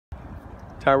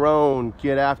Tyrone,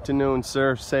 good afternoon,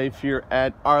 sir. Safe here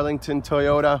at Arlington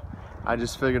Toyota. I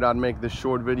just figured I'd make this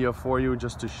short video for you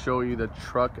just to show you the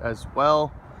truck as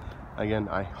well. Again,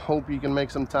 I hope you can make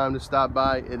some time to stop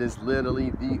by. It is literally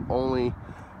the only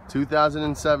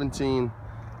 2017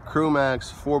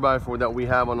 Crewmax 4x4 that we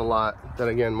have on the lot that,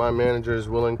 again, my manager is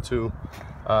willing to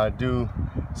do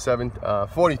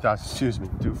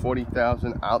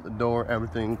 40,000 out the door,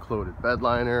 everything included. Bed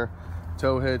liner,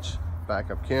 tow hitch,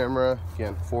 backup camera,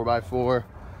 again 4x4.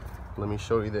 Let me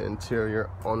show you the interior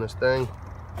on this thing.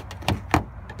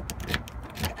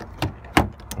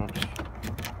 Oops.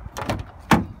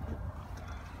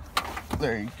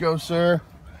 There you go, sir.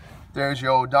 There's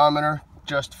your odometer,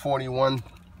 just 41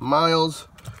 miles.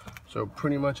 So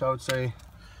pretty much I would say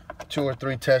 2 or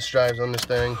 3 test drives on this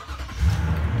thing.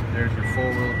 There's your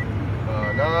four-wheel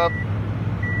knob.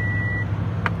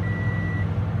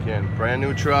 Again, brand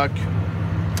new truck.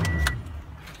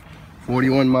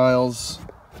 41 miles,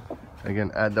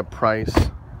 again, at the price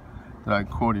that I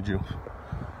quoted you.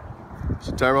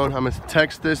 So Tyrone, I'm gonna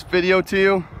text this video to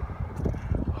you.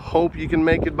 Hope you can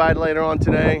make it by later on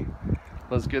today.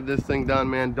 Let's get this thing done,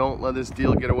 man. Don't let this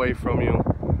deal get away from you.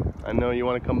 I know you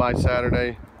want to come by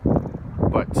Saturday,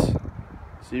 but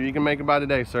see if you can make it by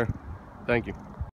today, sir. Thank you.